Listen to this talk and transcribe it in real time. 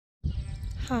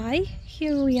Hi,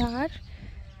 here we are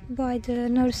by the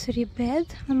nursery bed.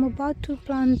 I'm about to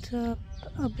plant a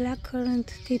blackcurrant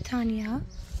Titania.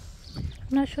 I'm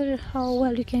not sure how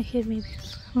well you can hear me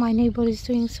because my neighbor is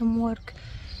doing some work,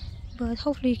 but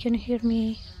hopefully you can hear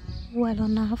me well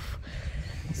enough.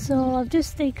 So I've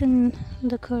just taken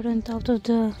the currant out of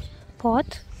the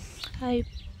pot. I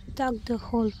dug the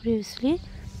hole previously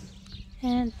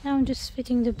and now I'm just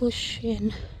fitting the bush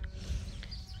in.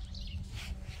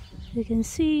 You can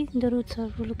see the roots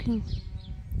are looking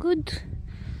good.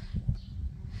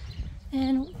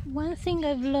 And one thing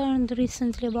I've learned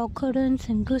recently about currants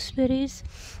and gooseberries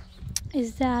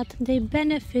is that they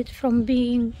benefit from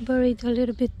being buried a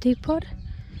little bit deeper.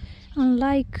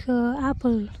 Unlike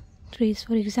apple trees,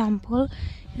 for example,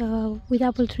 with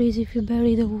apple trees, if you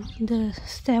bury the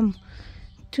stem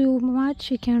too much,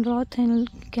 it can rot and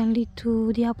can lead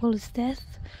to the apple's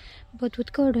death. But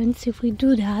with currants, if we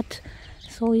do that,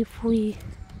 so if we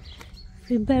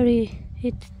bury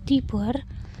it deeper,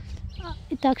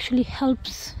 it actually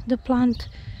helps the plant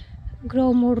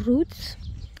grow more roots.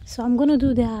 So I'm gonna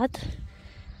do that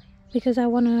because I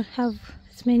want to have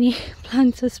as many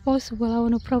plants as possible. I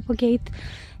want to propagate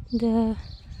the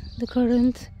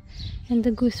currant and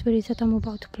the gooseberries that I'm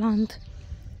about to plant.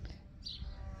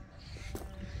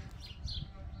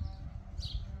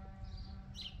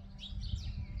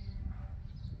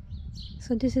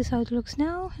 So this is how it looks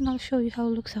now, and I'll show you how it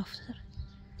looks after.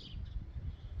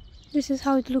 This is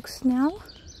how it looks now.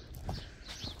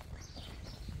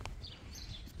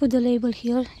 Put the label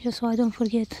here just so I don't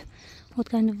forget what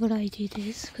kind of variety it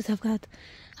is, because I've got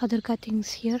other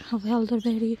cuttings here of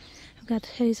elderberry. I've got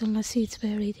hazelnut seeds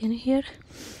buried in here.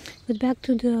 But back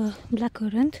to the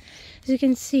blackcurrant. As you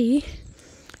can see,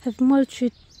 I've mulched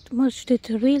it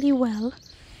really well,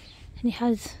 and it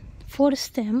has 4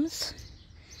 stems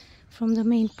from the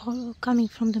main coming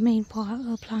from the main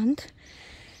plant.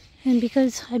 And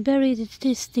because I buried it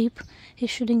this deep, it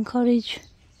should encourage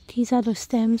these other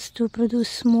stems to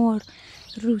produce more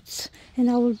roots, and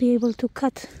I will be able to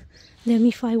cut them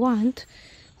if I want,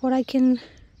 or I can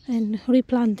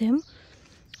replant them,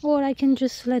 or I can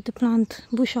just let the plant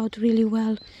bush out really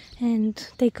well and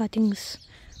take cuttings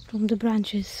from the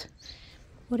branches.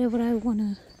 Whatever I want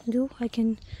to do,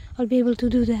 I'll be able to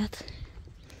do that.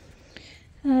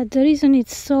 The reason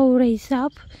it's so raised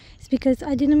up is because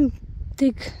I didn't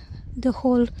dig the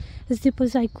hole as deep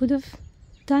as I could have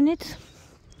done it,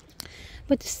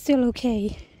 but it's still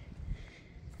okay.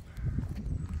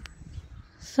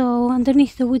 So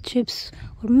underneath the wood chips,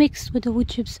 or mixed with the wood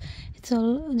chips,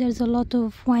 there's a lot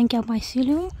of wine cap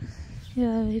mycelium.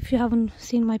 If you haven't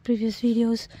seen my previous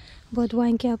videos about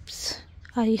wine caps,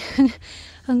 I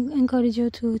encourage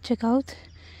you to check out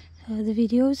the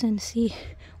videos and see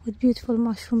what beautiful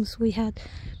mushrooms we had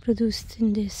produced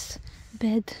in this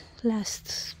bed last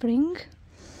spring.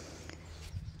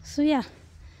 So yeah,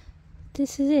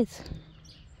 this is it.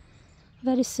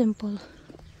 Very simple.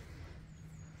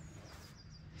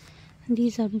 And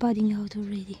these are budding out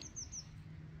already.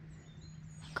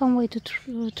 I can't wait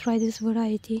to try this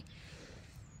variety.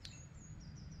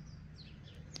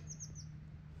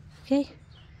 Okay,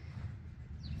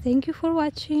 thank you for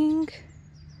watching.